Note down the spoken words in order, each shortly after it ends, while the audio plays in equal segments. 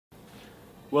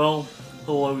Well,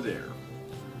 hello there.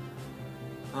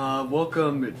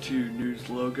 Welcome to News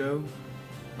Logo.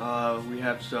 We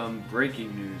have some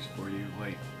breaking news for you.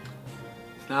 Wait,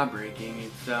 it's not breaking,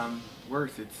 it's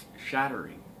worse, it's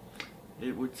shattering.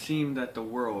 It would seem that the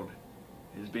world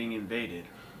is being invaded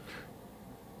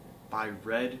by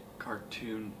red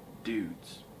cartoon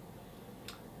dudes.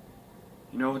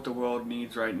 You know what the world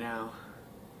needs right now?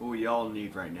 What we all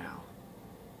need right now?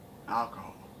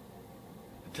 Alcohol.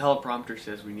 The teleprompter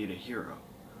says we need a hero.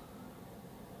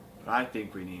 But I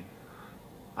think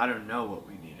I don't know what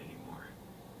we need anymore.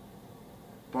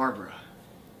 Barbara,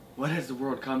 what has the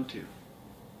world come to?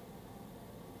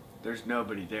 There's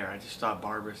nobody there. I just thought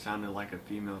Barbara sounded like a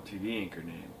female TV anchor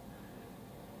name.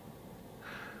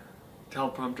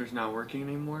 Teleprompter's not working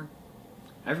anymore?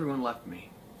 Everyone left me.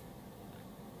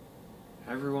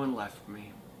 Everyone left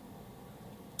me.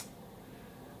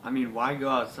 I mean, why go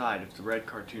outside if the red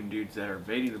cartoon dudes that are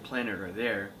invading the planet are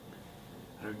there?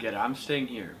 I don't get it. I'm staying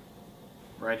here.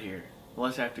 Right here.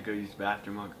 Unless I have to go use the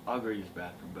bathroom, I'll go use the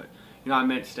bathroom. But, you know, I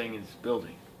meant staying in this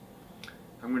building.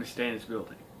 I'm going to stay in this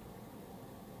building.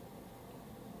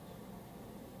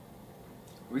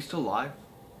 Are we still alive?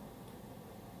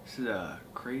 This is a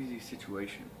crazy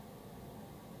situation.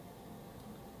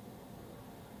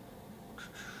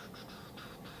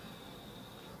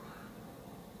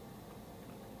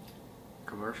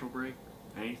 Commercial break?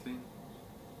 Anything?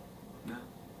 No?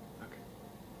 Okay.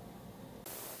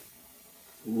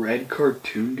 Red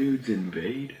cartoon dudes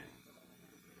invade?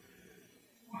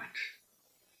 What?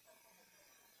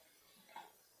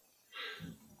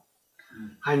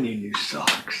 I need new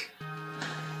socks.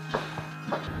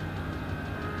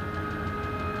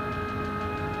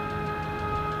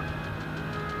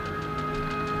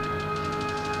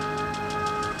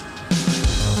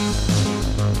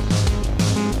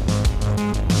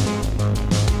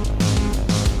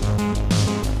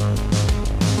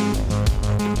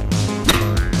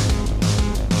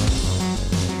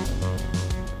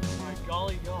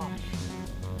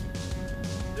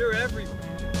 They're everywhere.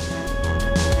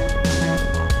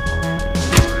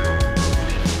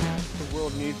 The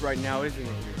world needs right now isn't it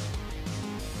here?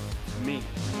 It's me.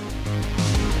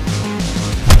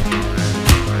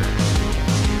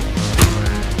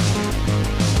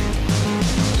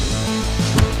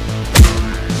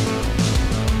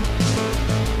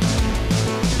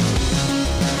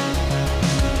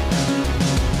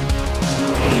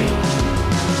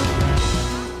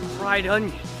 Fried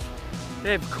onions.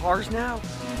 They have cars now?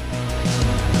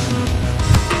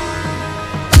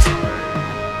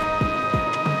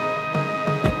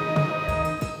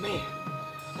 Man,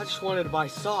 I just wanted to buy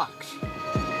socks.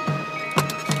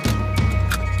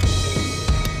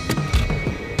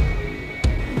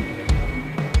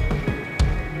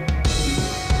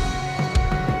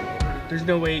 There's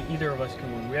no way either of us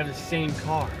can win. We have the same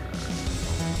car.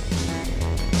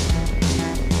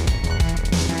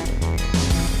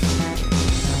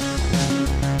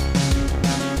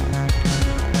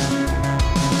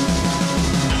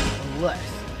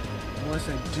 Unless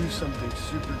I do something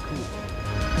super cool.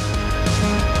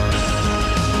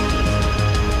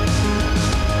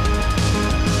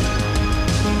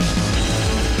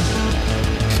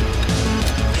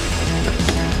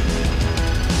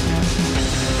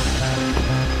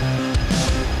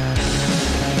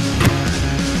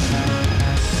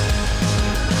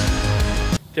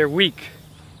 They're weak.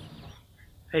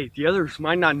 Hey, the others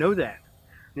might not know that.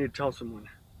 I need to tell someone.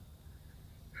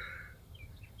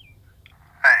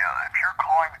 If you're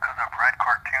calling because of red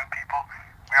cartoon people,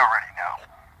 we already know.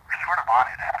 We're sort of on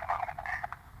it at the moment.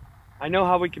 I know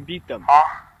how we can beat them. Huh?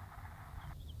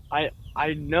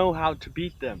 I know how to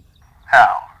beat them.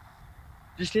 How?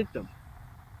 Just hit them.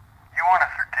 You want a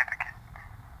certificate?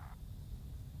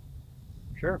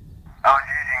 Sure. I was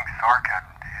using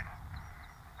sarcasm, dude.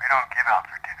 We don't give out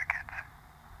certificates.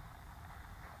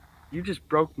 You just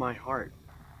broke my heart.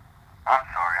 I'm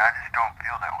sorry, I just don't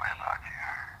feel that way about you.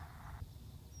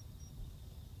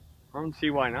 I don't see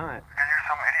why not. Because you're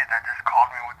some idiot that just called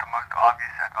me with the most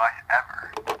obvious advice ever.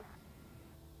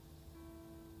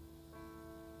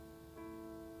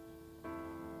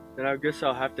 Then I guess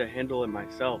I'll have to handle it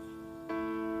myself.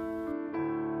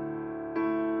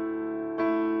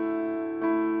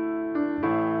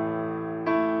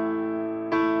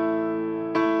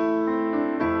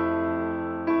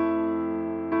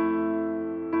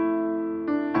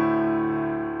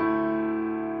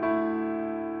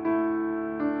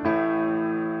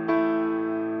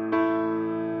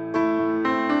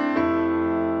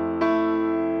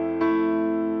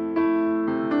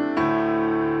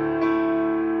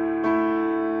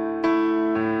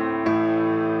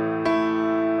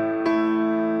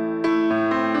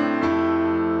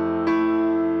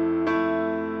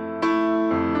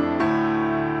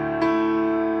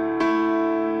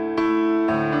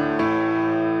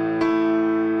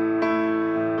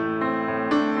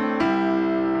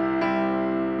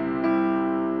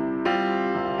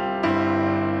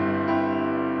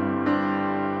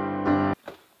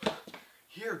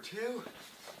 2.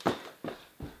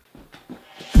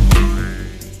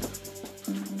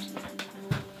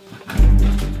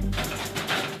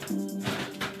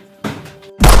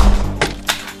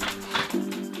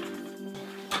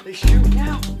 They shoot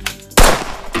now.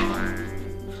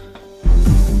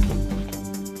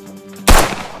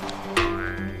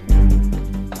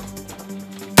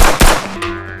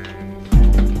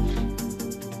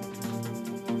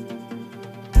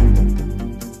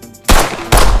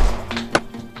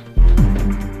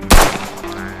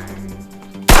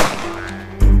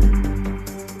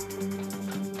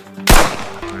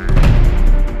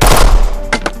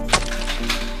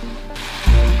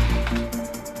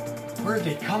 Where are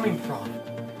they coming from?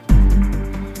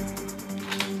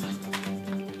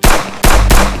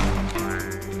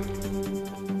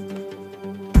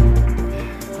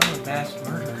 I'm a mass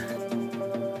murderer.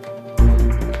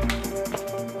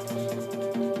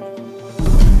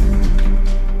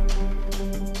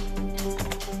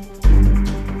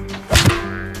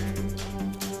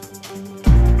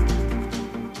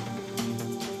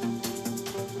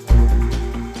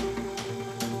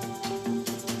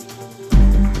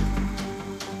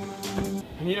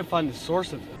 I need to find the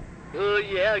source of it.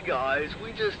 Yeah, guys,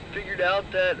 we just figured out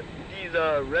that these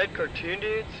red cartoon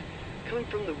dudes coming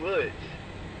from the woods.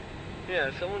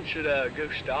 Yeah, someone should go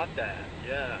stop that.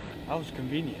 Yeah. That was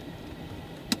convenient.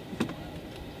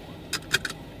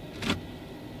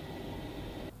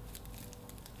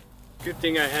 Good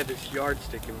thing I had this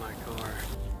yardstick in my car.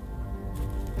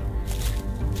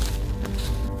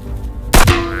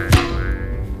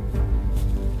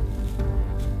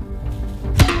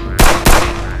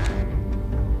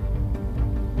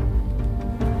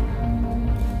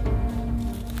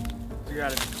 You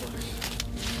gotta be close.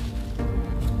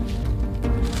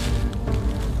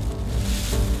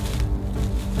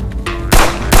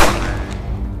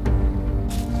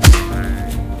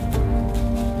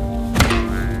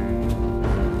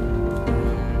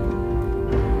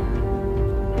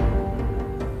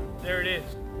 There it is.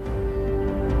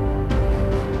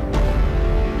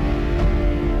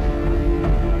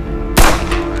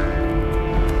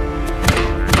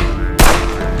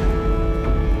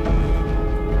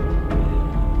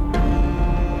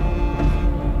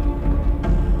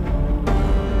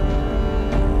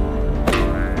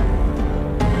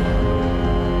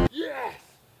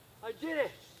 I did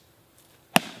it!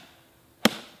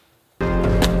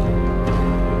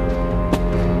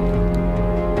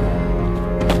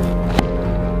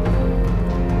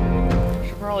 I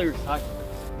should probably recycle this.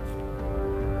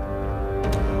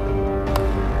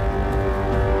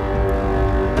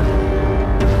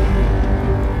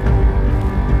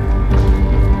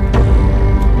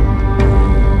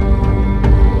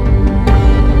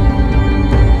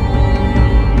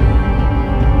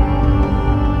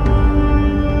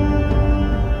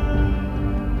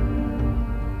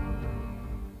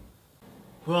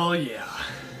 Well, yeah.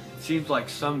 It seems like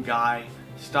some guy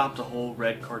stopped the whole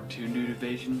red cartoon dude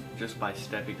invasion just by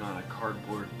stepping on a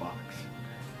cardboard box.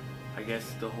 I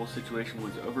guess the whole situation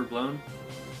was overblown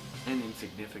and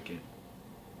insignificant.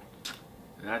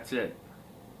 That's it.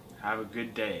 Have a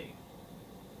good day.